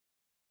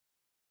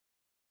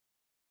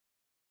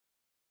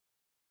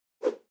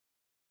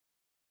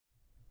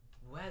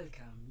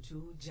Welcome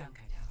to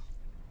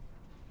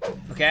Junkertown.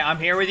 Okay, I'm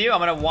here with you. I'm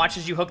gonna watch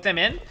as you hook them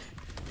in.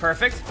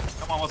 Perfect.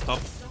 Come on, what's top?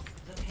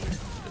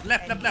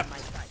 Left.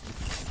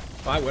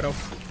 Bye, Widow.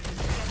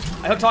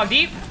 I hooked Hog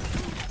deep.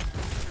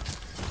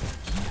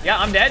 Yeah,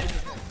 I'm dead.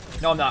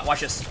 No, I'm not.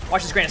 Watch this.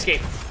 Watch this grand escape.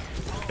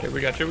 Okay,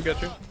 we got you. Good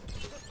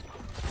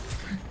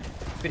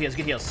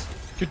heals.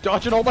 You're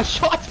dodging all my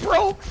shots,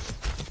 bro.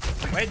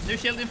 Wait, new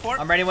shield in 4.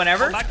 I'm ready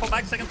whenever. Fall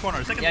back, second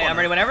corner. Yeah, I'm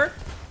ready whenever.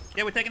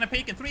 Yeah, we're taking a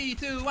peek in 3,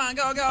 2, 1,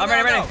 go. I'm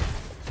ready.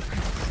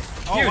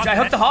 Oh, Huge, I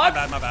hooked the hog.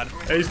 My bad.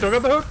 Hey, you still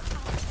got the hook?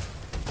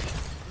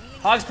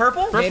 Hog's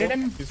purple. Baited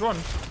him. He's one.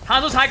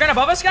 Hanzo's high ground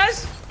above us,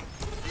 guys.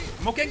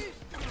 Smoking.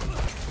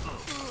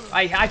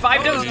 I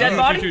high-fived him. He's dead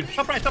body.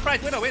 Top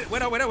right. Widow.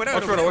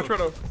 Watch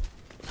Widow.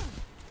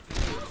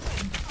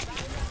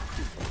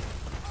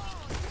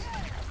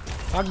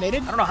 Hog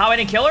naded. I don't know how I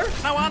didn't kill her.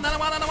 Another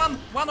one.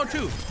 1 or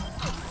 2.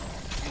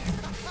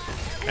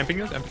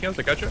 Amping us,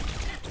 I got you.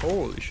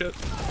 Holy shit.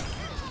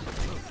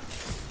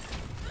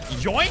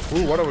 Yoink.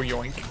 Ooh, what a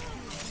yoink.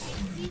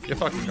 You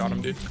fucking got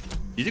him, dude.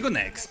 Did you go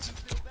next?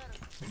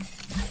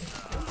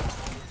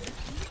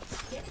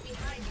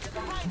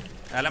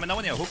 Let me know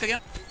when you hook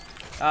again.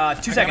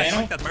 2 seconds.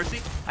 Yoink that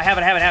mercy. I have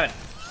it.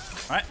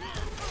 Alright.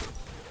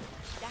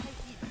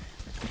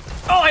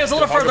 Oh, I was a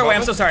little further away.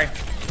 I'm so sorry.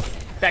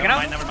 Backing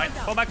up. Never mind.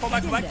 Fall back.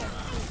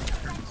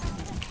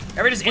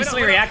 Everybody just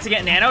instantly react to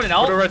get nanoed and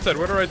ult.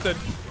 Widow right side.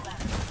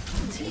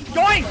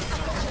 Yoink!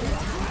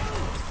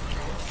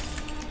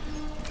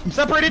 I'm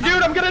separated,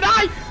 dude. I'm gonna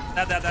die.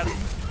 That.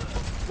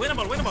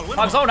 Winnable.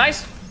 Oh, so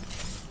nice.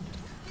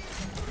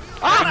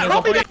 Ah,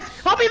 help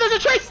me! There's a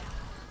chase.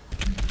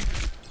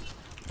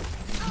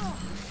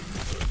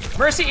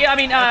 Mercy.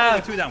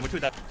 We're two down.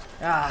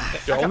 Ah.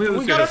 Yeah, only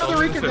We got another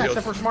recon test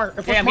if we're smart.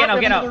 If we're Yeah, smart, I'm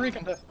we getting have out. another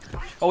recon test.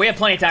 Oh, we have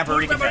plenty of time for a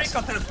recon Remember,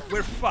 test.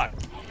 we're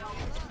fucked.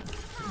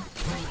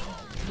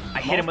 I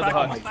hit him with the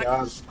hook.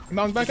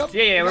 Emongg back up.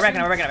 Yeah, we're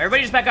backing up.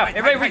 Everybody just back up.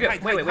 Everybody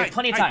regroup. Wait,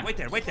 plenty of time. Wait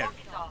there.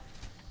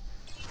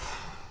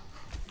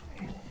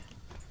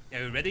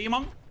 Yeah, you ready,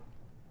 Emongg?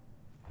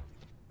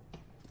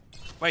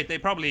 Wait, they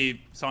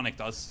probably Sonic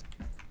us.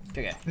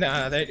 Okay.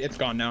 Nah, it's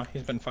gone now.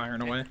 He's been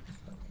firing away.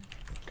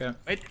 Okay.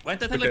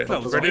 Wait until they're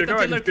close. Ready to go?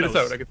 I can speed us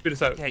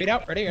out. Okay. Speed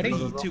out. Ready.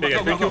 2,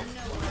 Yeah, go.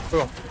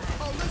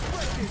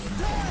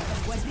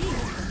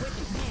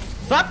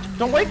 Stop.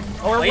 Don't wait.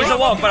 Or Well, he's wait.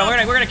 awoke, but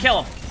we're gonna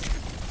kill him.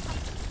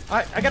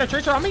 I got a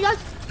tracer on me, guys.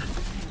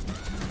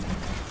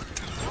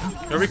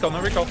 No recall.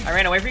 I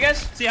ran away for you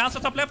guys. See,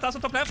 Hanzo top left.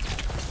 Hanzo's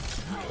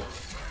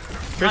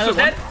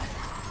dead.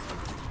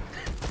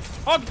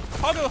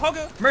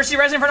 Hoggo. Mercy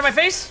resin in front of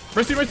my face.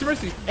 Mercy.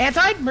 Mercy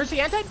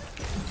anti.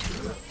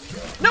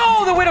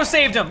 No, the Widow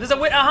saved him. There's a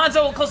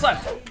Hanzo close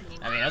left.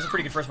 I mean, that was a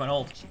pretty good first one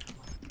hold.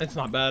 It's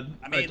not bad.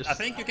 I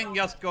think you can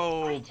just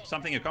go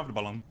something you're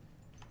comfortable on.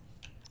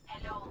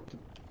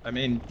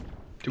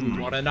 Do we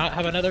want to not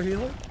have another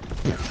healer?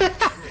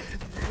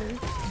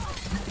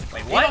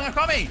 Wait, what? Emongg are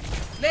coming.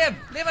 Live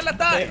and let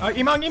die.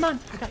 Emongg.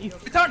 I got you.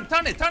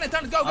 Turn it.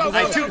 Go.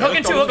 Hook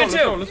in two.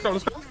 Let's go.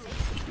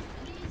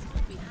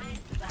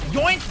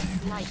 Yoink.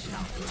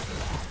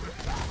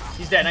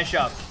 He's dead. Nice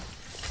job. Do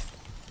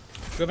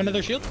we have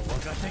another shield?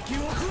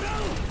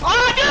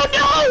 Oh, no!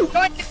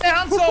 Yoink the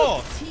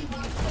Hanzo.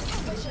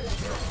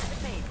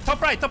 Top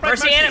right.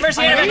 Mercy Anna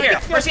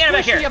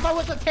back here. If I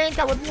was a tank,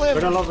 I would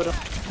live.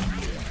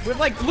 With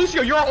like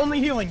Lucio, you're our only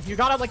healing. You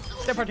gotta like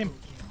step on him.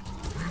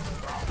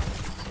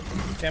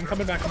 Okay, I'm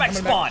coming back.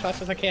 Spawn. As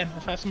fast as I can.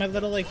 As fast as my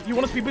little legs. You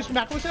want us to be boosting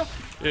back, Lucio?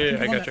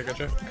 Yeah, I got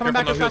you. Coming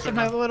back as fast as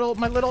my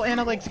little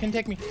Anna legs can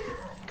take me.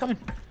 Coming.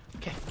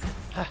 Okay.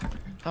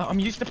 I'm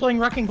used to playing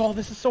Wrecking Ball.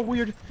 This is so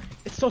weird.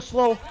 It's so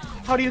slow.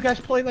 How do you guys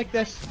play like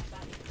this?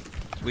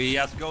 We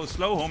have to go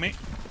slow, homie.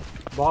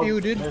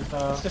 Ew, dude.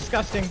 It's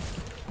disgusting.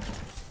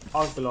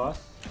 Hog below us.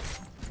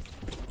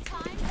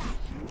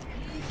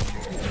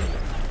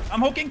 I'm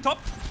hooking top.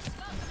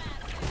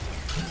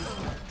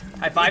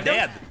 I fived him.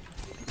 Dead.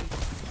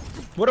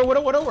 Widow,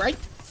 right?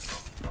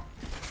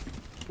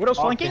 Widow's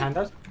Hog flanking? behind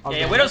us. Hog Yeah,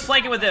 behind Widow's us.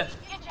 flanking with the.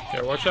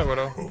 Yeah, watch that,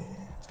 Widow.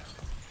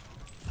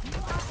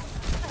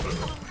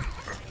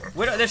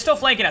 Widow. They're still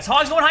flanking us.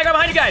 Hog's going high ground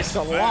behind you guys. It's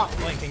a lot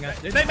flanking us.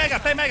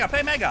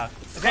 Play mega.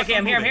 Okay,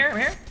 I'm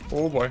here.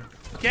 Oh boy.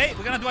 Okay,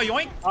 we're gonna do a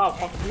yoink. Oh,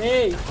 fuck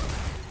me.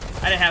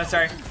 I didn't have it.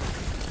 Sorry.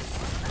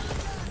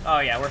 Oh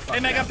yeah, we're Play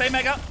fucked.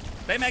 mega.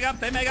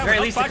 At very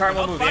least the cart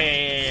will move.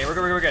 Yeah.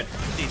 We're good.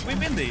 We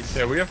win these.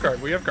 Yeah, we have cart.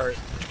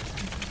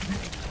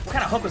 What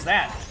kind of hook was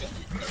that?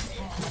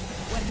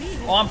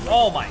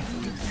 Oh my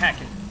heck.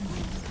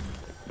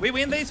 We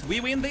win these. Don't We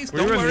win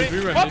worry. these, we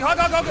win Hog.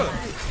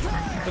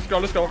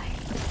 Let's go.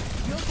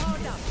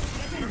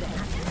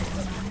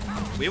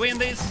 We win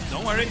these.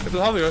 Don't worry. Get the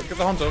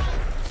Hanzo.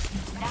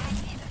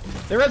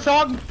 There is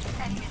Hog.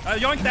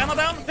 Yoink down.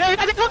 Hey,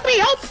 they took me.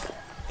 Help!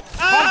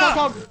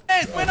 Hog.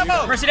 Hey, it's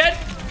winnable. Mercy dead.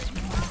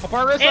 Up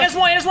our wrist. Anna's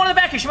one in the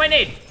back here. She might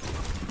nade.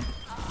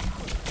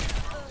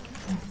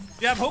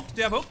 Do you have hook?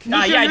 Yeah,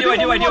 I do.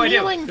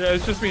 Yeah,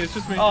 it's just me.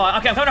 Oh,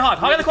 okay. I'm coming to Hog.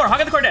 Hog on the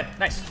corner dead.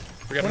 Nice.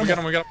 We got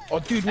him. Oh,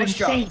 dude, we're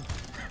insane.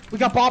 We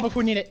got Bob if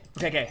we need it.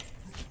 Okay, okay.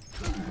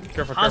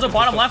 Careful, Hanzo careful.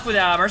 bottom left with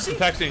Mercy. I'm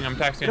taxiing.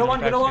 Get a one,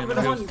 get a one, get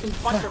a one. You can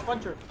punch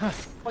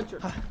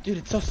her. Dude,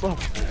 it's so slow.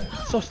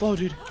 So slow,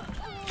 dude.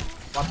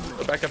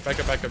 Back up.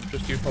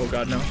 Just you. Oh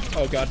god, no.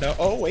 Oh god, no.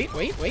 Oh, wait.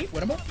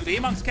 Winnable? The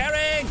Emong's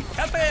carrying!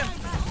 Help him!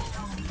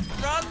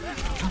 Run!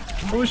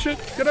 Holy shit.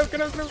 Get out.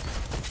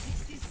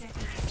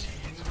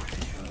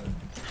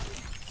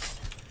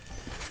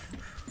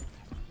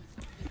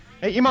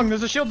 Hey, Emongg,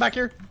 there's a shield back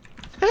here.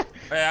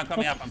 Hey, I'm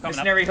coming up.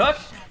 Missionary hook.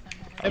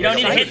 You don't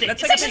need to hit it.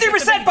 Let's It's take a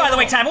 63%, by the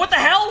way, Time. What the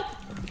hell?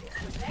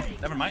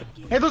 Never mind.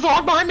 Hey, there's a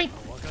hog behind me.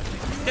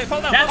 Okay,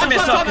 fall down. That's a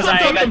miss hook, because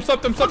I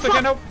Slept him. I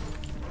can't help.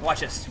 watch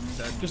this.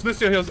 Just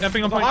Lucio heals.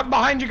 Amping on There's a hog point.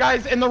 behind you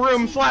guys in the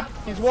room. Slap.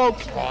 He's woke.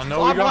 Oh no,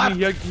 Slap he got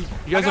left. me.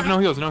 You guys have no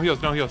heals. No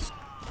heals.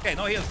 Okay,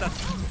 no heals.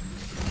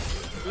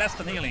 That's less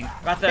than healing.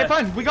 Got Okay, the.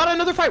 fine. We got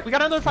another fight.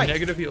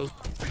 Negative heals.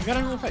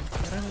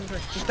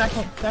 Just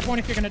that one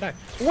if you're gonna die.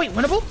 Oh, wait,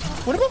 winnable?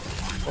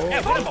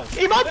 Yeah, winnable.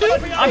 Emongg,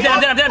 dude! I'm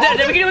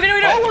dead. We can do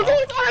it. Oh, we're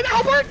going! Alright,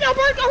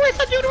 Albert!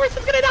 Arista, dude!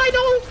 Arista's gonna die!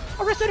 No!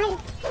 Arista, no!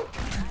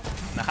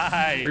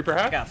 Nice. Reaper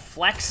I hat. got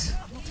flex.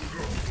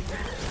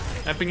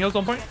 Amping heals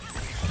on point.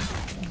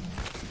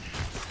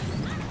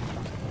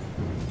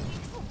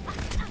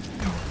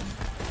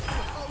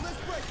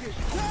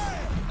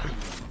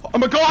 Oh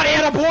my god,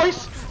 Anna,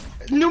 boys!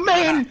 New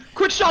main!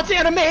 Quick shots,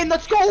 Anna main!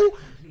 Let's go!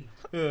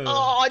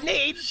 Oh,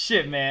 nade!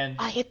 Shit, man.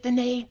 I hit the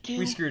nade, dude.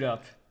 We screwed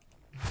up.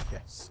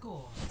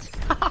 Score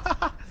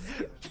 2-1.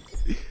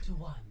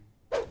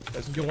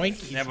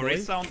 Yoink. They have a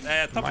wrist sound.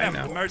 Top Mine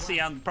left, now. Mercy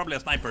and probably a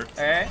sniper.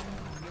 Alright.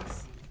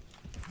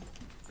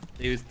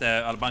 They used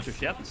a bunch of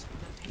shit.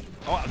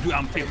 Oh, dude,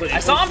 I'm 50. I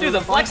saw him do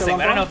the flex thing,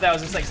 but I don't know if that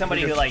was just like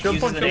somebody who like Shield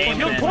uses point, the shield name.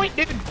 Shield and point,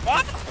 dude!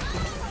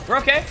 What? We're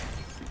okay.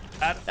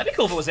 That- That'd be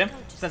cool if it was him.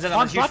 Since I'm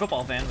a huge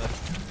football fan, but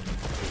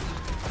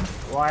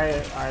Why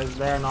is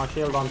there no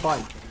shield on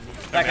point?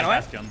 back in a way.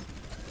 Bastion.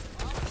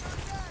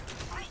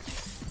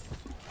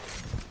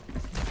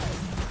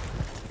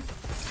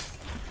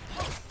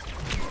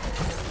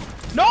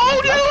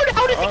 No, dude!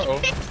 How did Uh-oh.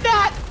 he fix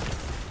that?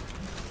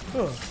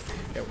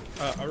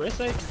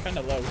 Arista is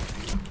kinda low.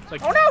 It's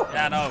like, Oh no!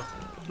 Yeah, no.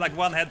 It's like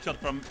one headshot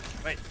from.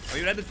 Wait, are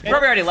you ready? He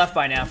probably already left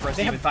by now for us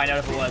to even find out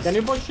if it was. Can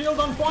you put shield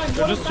on point?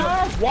 What is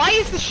that? why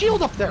is the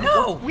shield up there?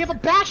 No! We have a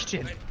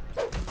bastion!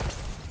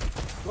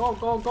 Go.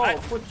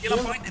 Put Kill shield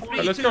on point. on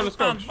 3, let's 2, go, let's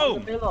go. 1,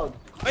 boom. Reload.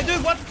 Wait,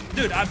 dude, what?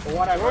 Dude, I've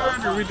Whatever. What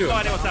are we no doing?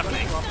 idea what's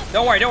happening.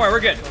 Don't worry, we're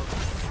good.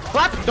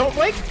 Clap, don't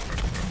wake!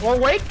 Or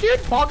wake, dude,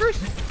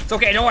 poggers! It's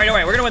okay, don't worry,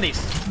 we're gonna win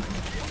these.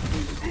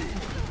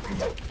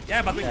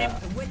 Yeah, but we keep.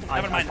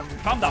 Never mind.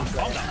 Calm down.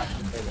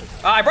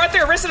 I brought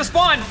their Arista to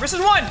spawn. Arista's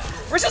one.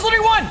 Arista's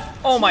literally one.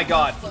 Oh my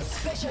god.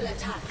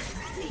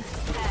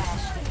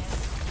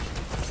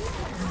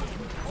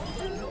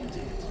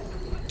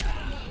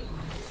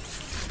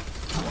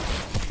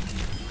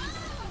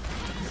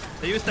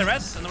 They used the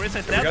res and the res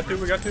is dead.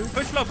 We got two.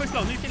 Push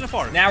low. New kill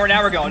 4. Now we're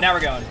going.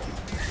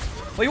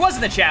 Well, he was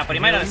in the chat, but he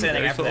might not have said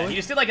anything Very after that. slowly. He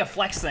just did like a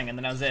flex thing, and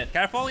then that was it.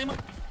 Careful, Emongg.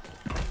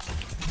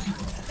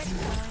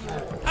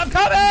 I'm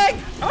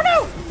coming! Oh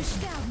no!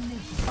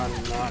 I'm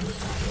not.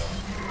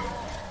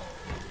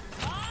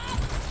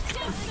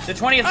 The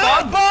 20th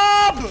Ah,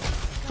 Bob. Bob!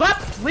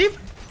 Clap, leave!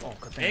 Oh,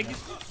 good thing. Big.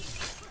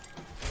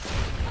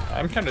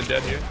 I'm kind of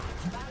dead here.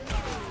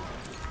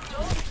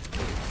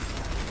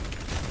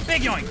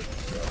 Big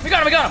yoink. We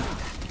got him.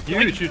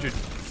 Huge.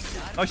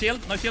 No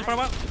shield for a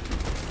while.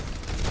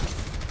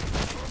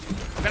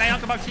 Can I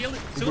yank about shield?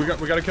 Soon?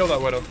 We gotta kill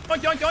that widow.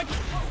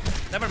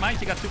 Yoink. Never mind,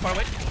 she got too far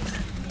away.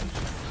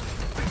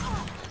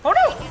 Oh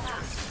no!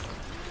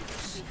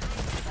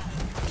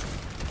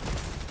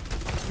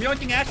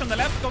 Yoinking Ash on the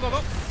left. Go.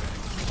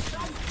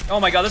 Oh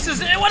my god, this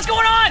is what's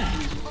going on?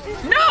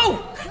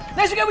 No!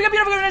 Nice, we got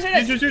beautiful.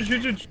 Nice.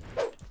 Huge.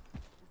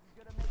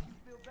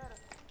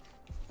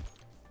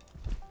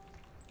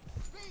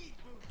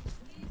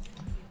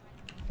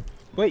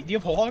 Wait, do you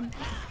have whole hog?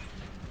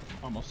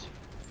 Almost.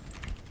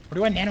 Or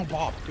do I nano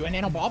bob?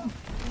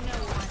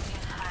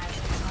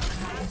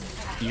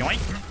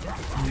 Yoink.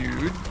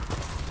 Dude.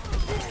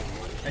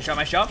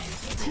 Nice shot.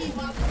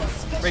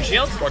 Break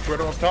shield. Watch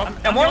widow up top.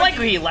 And more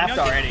likely he left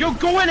already. Yo,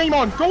 go in,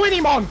 Emongg! Go in!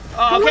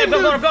 Oh, okay,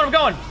 I'm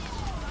going.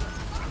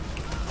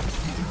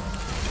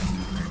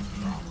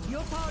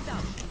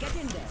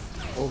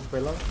 Oh,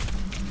 pillar.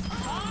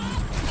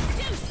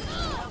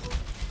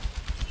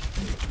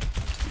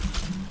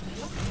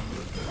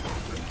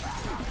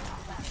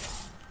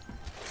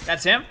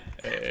 That's him.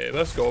 Hey,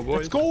 let's go, boys.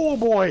 Let's go,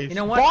 boys! You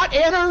know what? Bot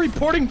Anna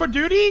reporting for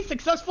duty,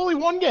 successfully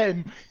won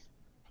game.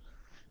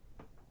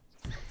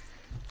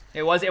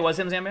 It was him,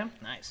 Zambam.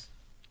 Nice.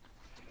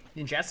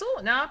 In chat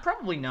still? Nah,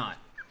 probably not.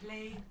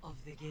 Play of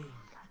the game.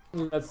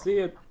 Let's see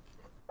it.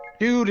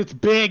 Dude, it's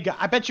big.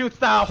 I bet you it's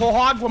the whole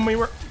hog when we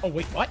were... Oh,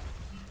 wait, what?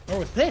 Where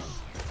was this?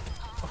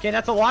 Okay,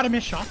 that's a lot of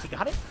missed shots. You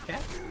got it? Okay.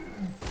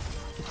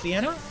 It's the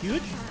Anna.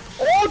 Huge.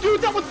 Oh,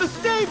 dude, that was the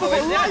save of a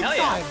is it? Hell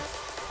yeah. lifetime.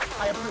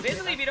 I appreciate it.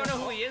 Basically, if you don't know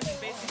who he is, he's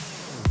basically